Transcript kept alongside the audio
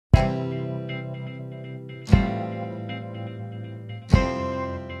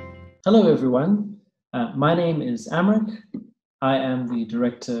Hello, everyone. My name is Amrik. I am the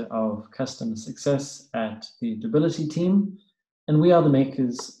Director of Customer Success at the Debility team, and we are the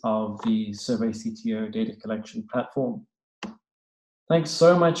makers of the SurveyCTO data collection platform. Thanks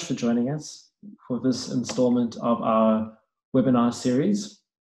so much for joining us for this installment of our webinar series.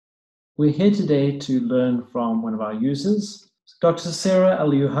 We're here today to learn from one of our users, Dr. Jaber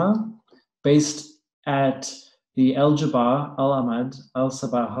Al-Ahmad, based at the Jaber Al-Ahmad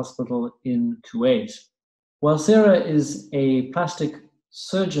Al-Sabah Hospital in Kuwait. While Sarah is a plastic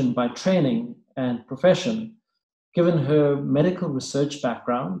surgeon by training and profession, given her medical research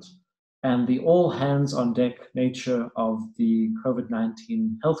background and the all-hands-on-deck nature of the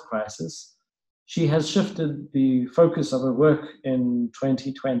COVID-19 health crisis, she has shifted the focus of her work in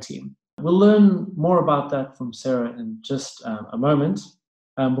 2020. We'll learn more about that from Sarah in just a moment.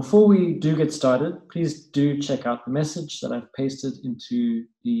 Before we do get started, please do check out the message that I've pasted into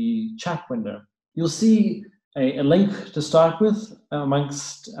the chat window. You'll see a link to start with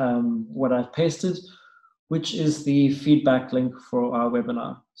amongst what I've pasted, which is the feedback link for our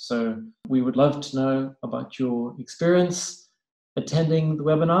webinar. So we would love to know about your experience attending the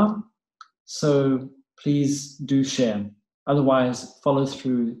webinar. So please do share. Otherwise, follow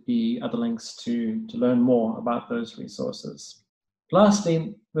through the other links to learn more about those resources.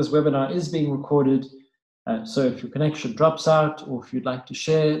 Lastly, this webinar is being recorded, so if your connection drops out or if you'd like to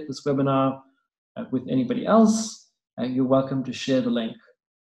share this webinar with anybody else, you're welcome to share the link.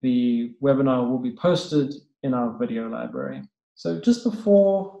 The webinar will be posted in our video library. So just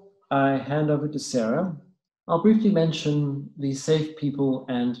before I hand over to Sarah, I'll briefly mention the Safe People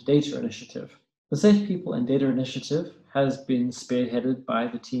and Data Initiative. The Safe People and Data Initiative has been spearheaded by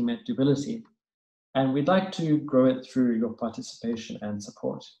the team at Debility, and we'd like to grow it through your participation and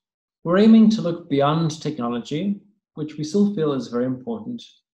support. We're aiming to look beyond technology, which we still feel is very important,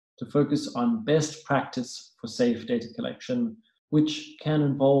 to focus on best practice for safe data collection, which can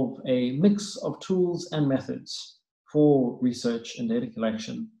involve a mix of tools and methods for research and data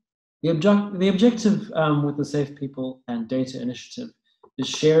collection. The objective with the Safe People and Data Initiative is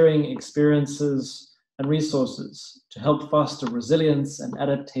sharing experiences and resources to help foster resilience and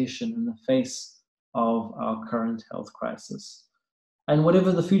adaptation in the face of our current health crisis, and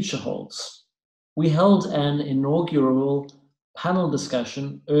whatever the future holds. We held an inaugural panel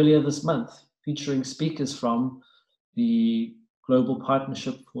discussion earlier this month, featuring speakers from the Global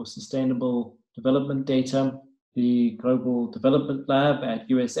Partnership for Sustainable Development Data, the Global Development Lab at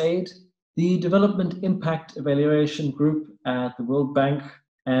USAID, the Development Impact Evaluation Group at the World Bank,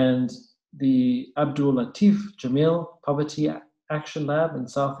 and the Abdul Latif Jamil Poverty Action Lab in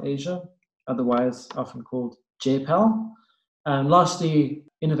South Asia, otherwise often called JPAL, and lastly,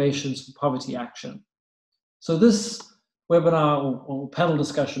 Innovations for Poverty Action. So this webinar, or panel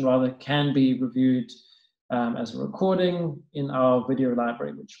discussion rather, can be reviewed as a recording in our video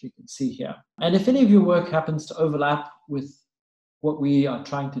library, which we can see here. And if any of your work happens to overlap with what we are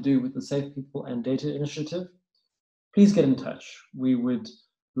trying to do with the Safe People and Data Initiative, please get in touch. We would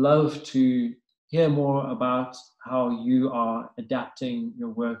love to hear more about how you are adapting your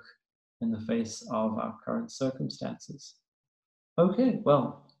work in the face of our current circumstances. Okay,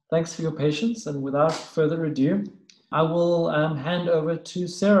 well, thanks for your patience, and without further ado, I will hand over to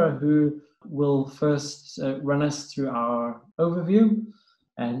Sarah, who will first run us through our overview,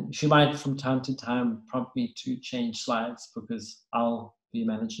 and she might from time to time prompt me to change slides because I'll be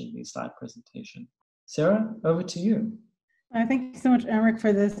managing the slide presentation. Sarah, over to you. Thank you so much, Amrik,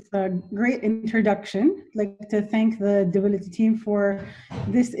 for this great introduction. I'd like to thank the Debility team for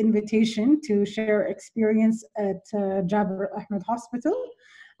this invitation to share experience at Jaber Al-Ahmad Hospital.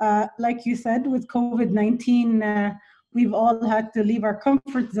 Like you said, with COVID-19, we've all had to leave our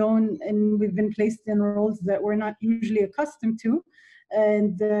comfort zone, and we've been placed in roles that we're not usually accustomed to.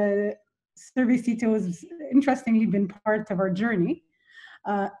 And SurveyCTO has interestingly been part of our journey.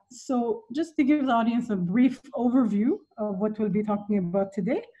 So just to give the audience a brief overview of what we'll be talking about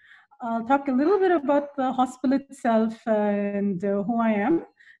today, I'll talk a little bit about the hospital itself and who I am,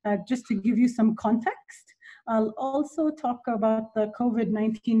 just to give you some context. I'll also talk about the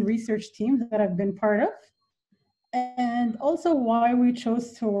COVID-19 research team that I've been part of, and also why we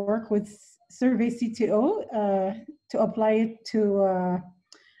chose to work with SurveyCTO to apply it to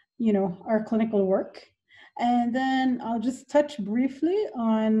our clinical work. And then I'll just touch briefly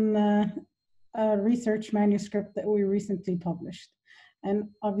on a research manuscript that we recently published. And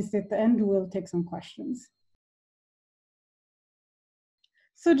obviously at the end, we'll take some questions.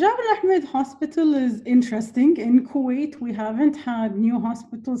 So Jaber Al-Ahmad Hospital is interesting. In Kuwait, we haven't had new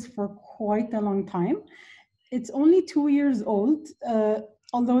hospitals for quite a long time. It's only 2 years old.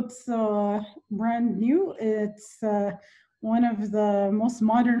 although it's brand new, it's one of the most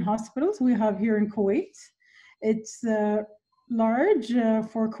modern hospitals we have here in Kuwait. It's large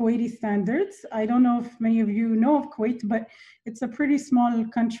for Kuwaiti standards. I don't know if many of you know of Kuwait, but it's a pretty small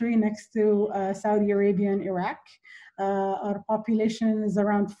country next to Saudi Arabia and Iraq. Our population is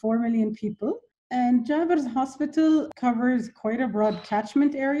around 4 million people. And Jaber's hospital covers quite a broad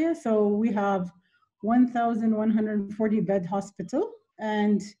catchment area. So we have 1,140 bed hospital.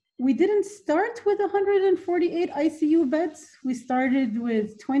 And we didn't start with 148 ICU beds. We started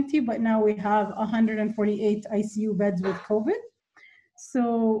with 20, but now we have 148 ICU beds with COVID.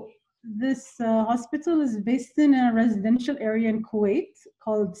 So this hospital is based in a residential area in Kuwait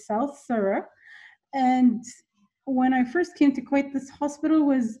called South Surrey. And when I first came to Kuwait, this hospital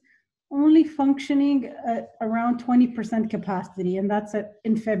was only functioning at around 20% capacity, and that's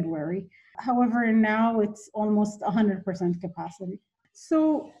in February. However, now it's almost 100% capacity.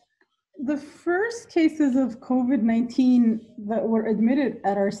 So the first cases of COVID-19 that were admitted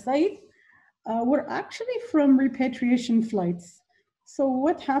at our site were actually from repatriation flights. So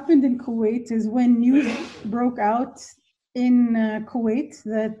what happened in Kuwait is when news broke out in Kuwait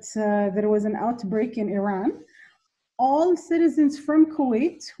that there was an outbreak in Iran, all citizens from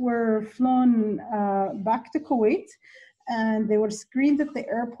Kuwait were flown back to Kuwait, and they were screened at the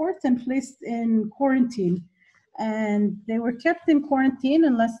airport and placed in quarantine. And they were kept in quarantine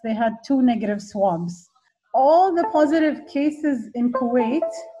unless they had 2 negative swabs. All the positive cases in Kuwait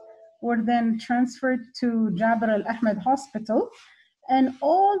were then transferred to Jaber Al-Ahmad Hospital, and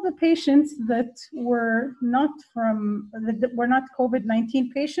all the patients that were not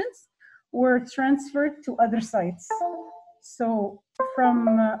COVID-19 patients were transferred to other sites. So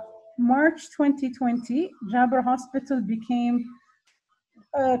from March 2020, Jaber Hospital became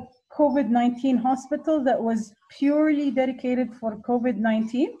a COVID-19 hospital that was purely dedicated for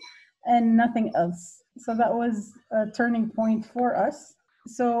COVID-19 and nothing else. So that was a turning point for us.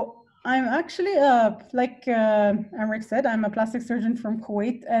 So I'm actually, like Amrik said, I'm a plastic surgeon from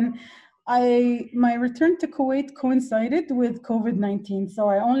Kuwait, and my return to Kuwait coincided with COVID-19. So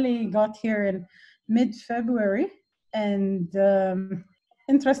I only got here in mid-February, and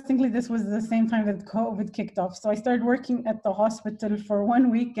interestingly, this was the same time that COVID kicked off. So I started working at the hospital for 1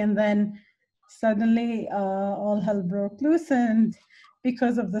 week, and then suddenly all hell broke loose. And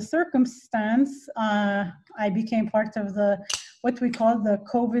because of the circumstance, I became part of what we call the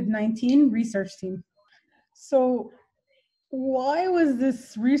COVID-19 research team. So why was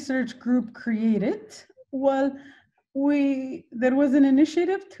this research group created? Well, there was an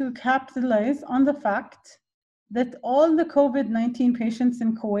initiative to capitalize on the fact that all the COVID-19 patients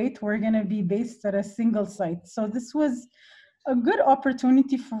in Kuwait were going to be based at a single site. So this was a good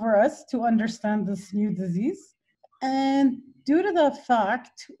opportunity for us to understand this new disease. And due to the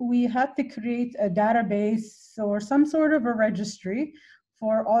fact, we had to create a database or some sort of a registry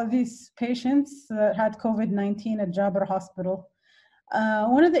for all these patients that had COVID-19 at Jaber Hospital.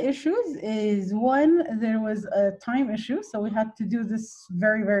 One of the issues is, one, there was a time issue, so we had to do this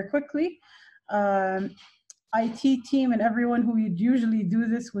very, very quickly. IT team and everyone who would usually do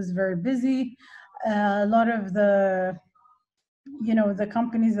this was very busy. A lot of the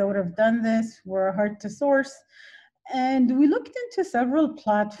companies that would have done this were hard to source. And we looked into several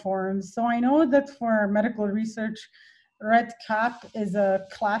platforms. So I know that for medical research, RedCap is a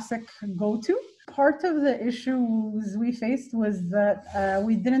classic go-to. Part of the issues we faced was that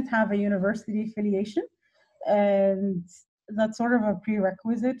we didn't have a university affiliation, and that's sort of a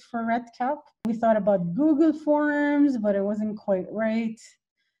prerequisite for RedCap. We thought about Google Forms, but it wasn't quite right.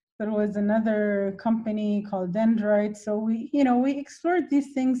 There was another company called Dendrite. So we explored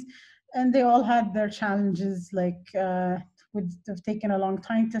these things, and they all had their challenges, like would have taken a long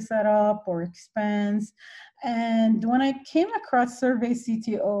time to set up or expense. And when I came across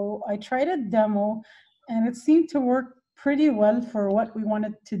SurveyCTO, I tried a demo, and it seemed to work pretty well for what we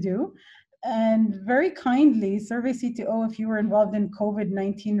wanted to do. And very kindly, SurveyCTO, if you were involved in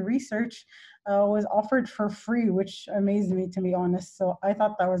COVID-19 research, was offered for free, which amazed me, to be honest. So I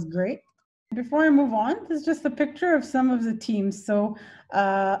thought that was great. Before I move on, this is just a picture of some of the teams. So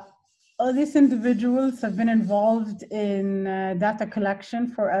all these individuals have been involved in data collection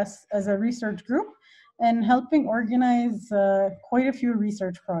for us as a research group and helping organize quite a few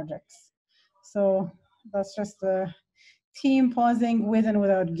research projects. So that's just a team pausing with and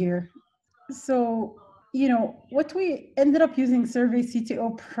without gear. So, what we ended up using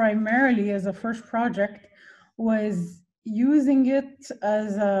SurveyCTO primarily as a first project was using it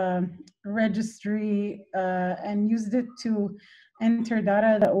as a registry and used it to enter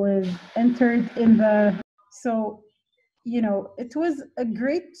data that was entered in the. So It was a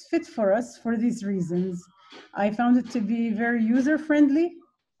great fit for us for these reasons. I found it to be very user-friendly,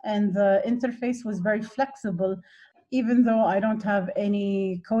 and the interface was very flexible. Even though I don't have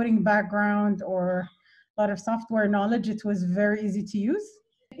any coding background or a lot of software knowledge, it was very easy to use.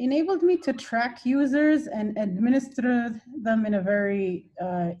 It enabled me to track users and administer them in a very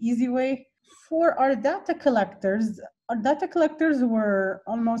easy way. For our data collectors were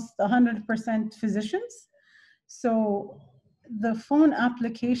almost 100% physicians. So the phone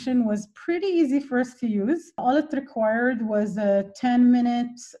application was pretty easy for us to use. All it required was a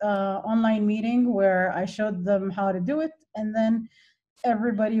 10-minute online meeting where I showed them how to do it, and then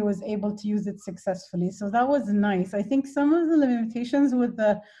everybody was able to use it successfully. So that was nice. I think some of the limitations with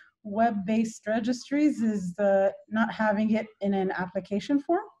the web-based registries is not having it in an application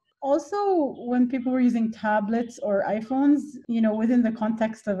form. Also, when people were using tablets or iPhones, within the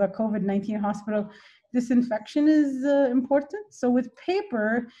context of a COVID-19 hospital, disinfection is important. So with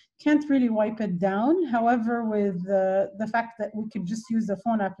paper, can't really wipe it down. However, with the fact that we could just use the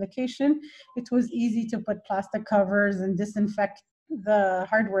phone application, it was easy to put plastic covers and disinfect the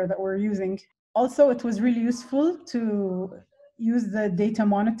hardware that we're using. Also, it was really useful to use the data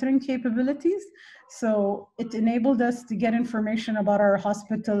monitoring capabilities. So it enabled us to get information about our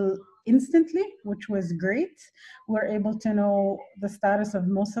hospital instantly, which was great. We're able to know the status of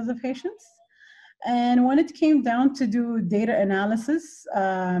most of the patients. And when it came down to do data analysis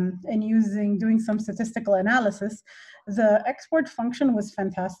and doing some statistical analysis, the export function was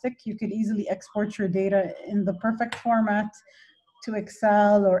fantastic. You could easily export your data in the perfect format to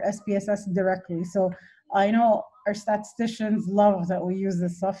Excel or SPSS directly. So I know our statisticians love that we use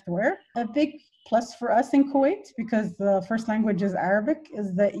this software. A big plus for us in Kuwait, because the first language is Arabic,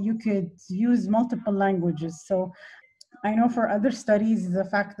 is that you could use multiple languages. So I know for other studies, the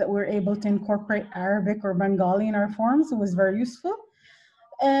fact that we're able to incorporate Arabic or Bengali in our forms was very useful.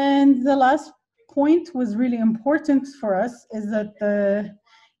 And the last point was really important for us is that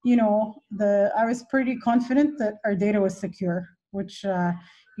I was pretty confident that our data was secure, which,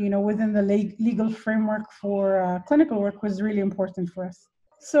 within the legal framework for clinical work was really important for us.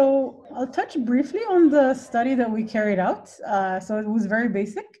 So I'll touch briefly on the study that we carried out. So it was very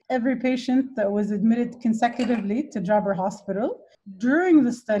basic. Every patient that was admitted consecutively to Jaber Hospital during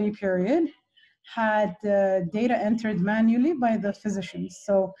the study period had data entered manually by the physicians.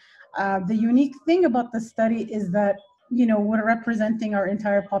 So the unique thing about the study is that, we're representing our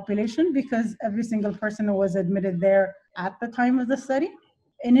entire population because every single person was admitted there at the time of the study.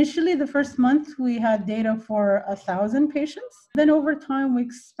 Initially, the first month, we had data for 1,000 patients. Then over time, we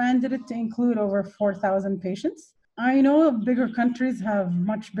expanded it to include over 4,000 patients. I know bigger countries have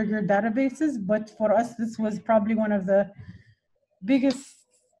much bigger databases, but for us, this was probably one of the biggest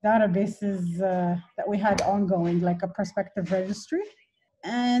databases that we had ongoing, like a prospective registry.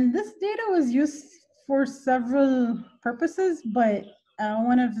 And this data was used for several purposes, but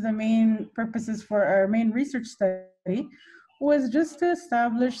one of the main purposes for our main research study was just to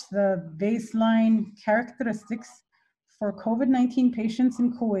establish the baseline characteristics for COVID-19 patients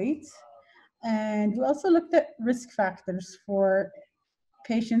in Kuwait. And we also looked at risk factors for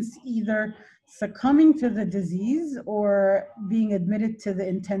patients either succumbing to the disease or being admitted to the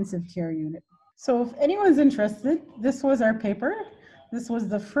intensive care unit. So if anyone's interested, this was our paper. This was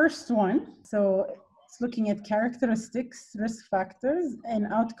the first one. So it's looking at characteristics, risk factors, and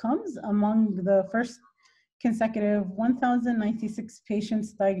outcomes among the first consecutive 1,096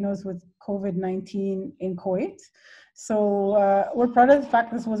 patients diagnosed with COVID-19 in Kuwait. So we're proud of the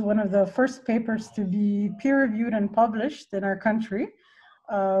fact this was one of the first papers to be peer-reviewed and published in our country,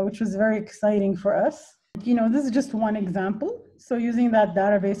 which was very exciting for us. This is just one example. So using that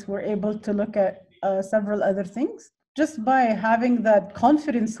database, we're able to look at several other things. Just by having that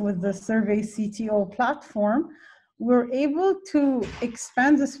confidence with the SurveyCTO platform, we're able to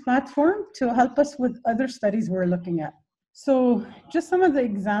expand this platform to help us with other studies we're looking at. So just some of the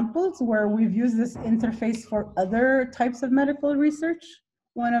examples where we've used this interface for other types of medical research.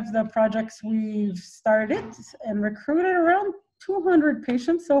 One of the projects we've started and recruited around 200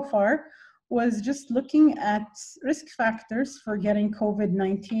 patients so far was just looking at risk factors for getting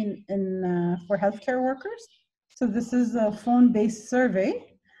COVID-19 for healthcare workers. So this is a phone-based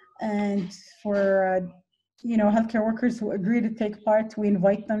survey, and for healthcare workers who agree to take part, we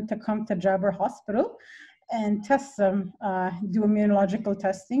invite them to come to Jaber Hospital and test them, do immunological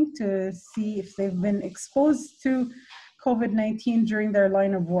testing to see if they've been exposed to COVID-19 during their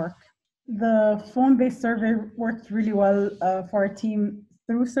line of work. The phone-based survey worked really well for our team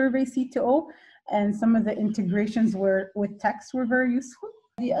through SurveyCTO, and some of the integrations with text were very useful.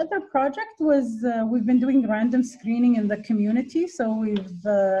 The other project was we've been doing random screening in the community. So we've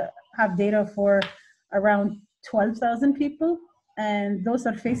have data for around 12,000 people. And those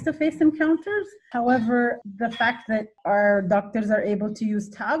are face-to-face encounters. However, the fact that our doctors are able to use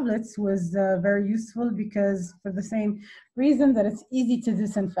tablets was very useful because for the same reason that it's easy to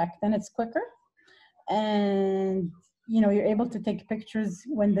disinfect and it's quicker. And you're able to take pictures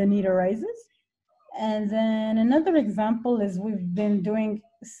when the need arises. And then another example is we've been doing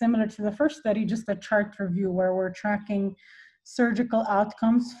similar to the first study, just a chart review where we're tracking surgical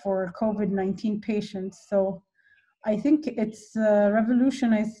outcomes for COVID-19 patients. So I think it's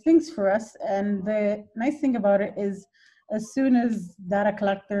revolutionized things for us. And the nice thing about it is as soon as data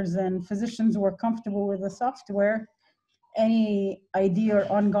collectors and physicians were comfortable with the software, any idea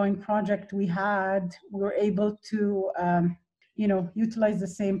or ongoing project we had, we were able to utilize the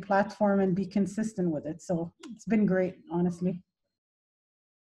same platform and be consistent with it. So it's been great, honestly.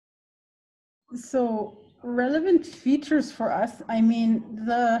 So relevant features for us, I mean,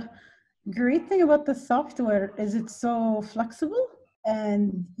 the great thing about the software is it's so flexible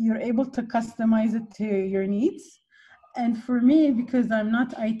and you're able to customize it to your needs. And for me, because I'm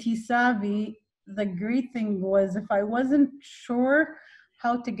not IT savvy, the great thing was if I wasn't sure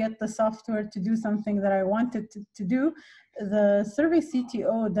how to get the software to do something that I wanted to do, the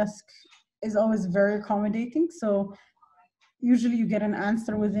SurveyCTO desk is always very accommodating. So usually you get an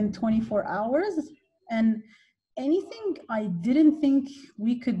answer within 24 hours. And anything I didn't think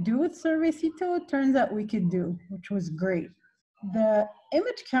we could do with SurveyCTO, turns out we could do, which was great. The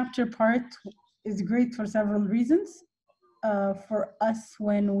image capture part is great for several reasons. For us,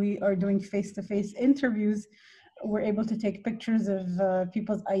 when we are doing face-to-face interviews, we're able to take pictures of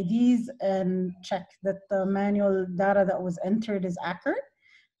people's IDs and check that the manual data that was entered is accurate.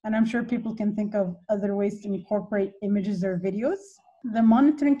 And I'm sure people can think of other ways to incorporate images or videos. The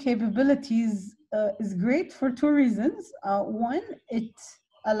monitoring capabilities is great for two reasons. One, it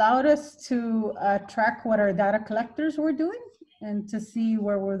allowed us to track what our data collectors were doing and to see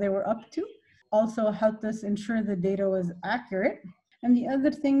where they were up to. Also helped us ensure the data was accurate. And the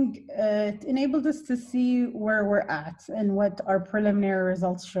other thing, it enabled us to see where we're at and what our preliminary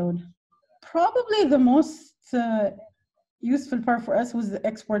results showed. Probably the most useful part for us was the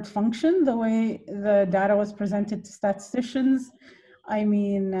export function, the way the data was presented to statisticians. I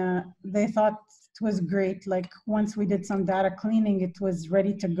mean, they thought it was great. Like once we did some data cleaning, it was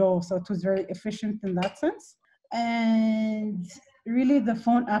ready to go. So it was very efficient in that sense. And really the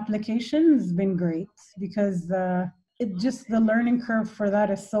phone application has been great because the learning curve for that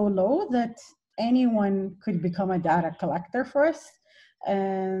is so low that anyone could become a data collector for us.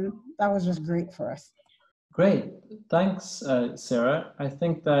 And that was just great for us. Great. Thanks, Sarah. I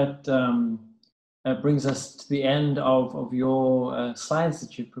think that brings us to the end of your slides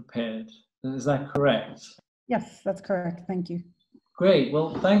that you prepared. Is that correct? Yes, that's correct. Thank you. Great.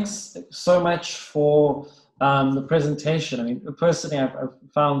 Well, thanks so much for the presentation. I mean, personally, I've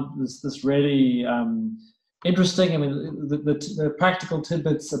found this really interesting. I mean, the practical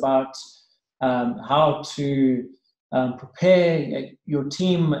tidbits about how to prepare your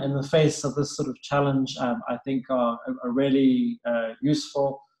team in the face of this sort of challenge, I think are really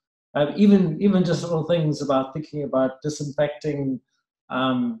useful. Even just little things about thinking about disinfecting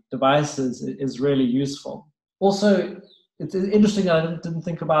devices is really useful. Also, it's interesting, I didn't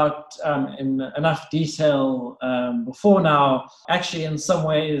think about in enough detail before now. Actually, in some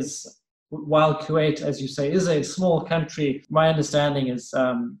ways, while Kuwait, as you say, is a small country, my understanding is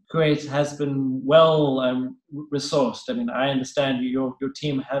Kuwait has been well resourced. I mean, I understand your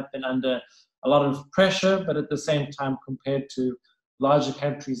team have been under a lot of pressure, but at the same time, compared to larger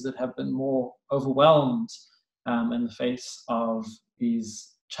countries that have been more overwhelmed in the face of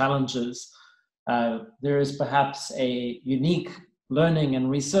these challenges, there is perhaps a unique learning and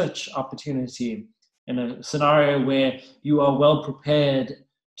research opportunity in a scenario where you are well prepared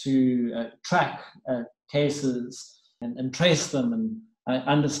to track cases and trace them and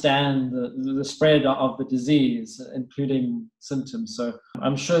understand the spread of the disease, including symptoms. So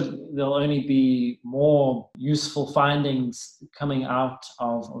I'm sure there'll only be more useful findings coming out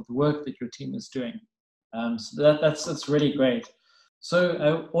of the work that your team is doing. So that's really great.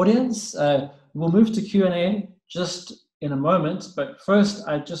 So audience, we'll move to Q&A just in a moment, but first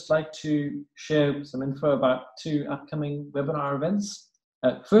I'd just like to share some info about two upcoming webinar events.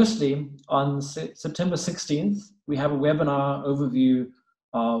 Firstly, on September 16th, we have a webinar overview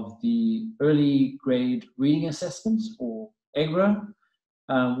of the Early Grade Reading Assessment, or EGRA,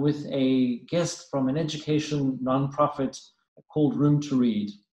 with a guest from an education nonprofit called Room to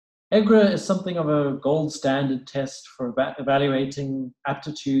Read. EGRA is something of a gold standard test for evaluating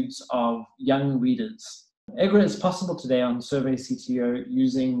aptitudes of young readers. EGRA is possible today on SurveyCTO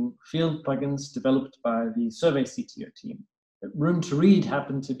using field plugins developed by the SurveyCTO team. Room to Read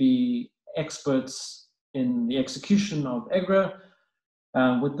happen to be experts in the execution of EGRA,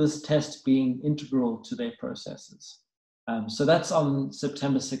 with this test being integral to their processes. So that's on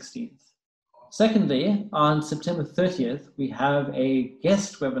September 16th. Secondly, on September 30th, we have a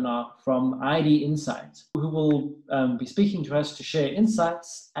guest webinar from ID Insight, who will be speaking to us to share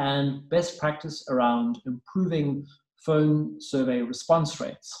insights and best practice around improving phone survey response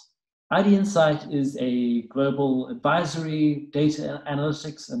rates. ID Insight is a global advisory, data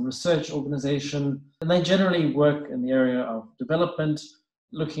analytics, and research organization, and they generally work in the area of development,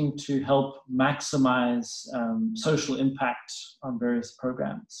 looking to help maximize social impact on various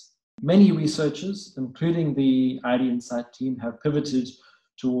programs. Many researchers, including the ID Insight team, have pivoted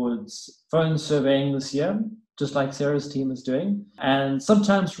towards phone surveying this year, just like Sarah's team is doing. And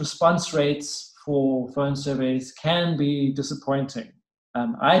sometimes response rates for phone surveys can be disappointing.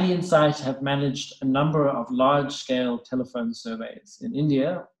 ID Insight have managed a number of large-scale telephone surveys in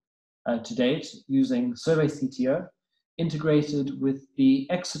India to date using SurveyCTO, integrated with the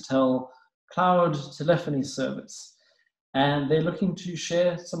Exetel cloud telephony service. And they're looking to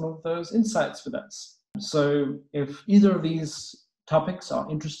share some of those insights with us. So if either of these topics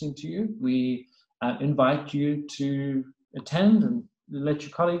are interesting to you, we invite you to attend and let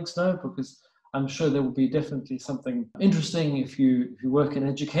your colleagues know, because I'm sure there will be definitely something interesting if you work in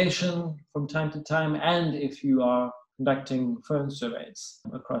education from time to time, and if you are conducting phone surveys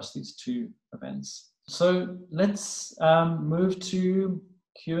across these two events. So let's move to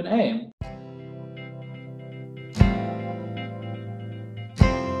Q&A.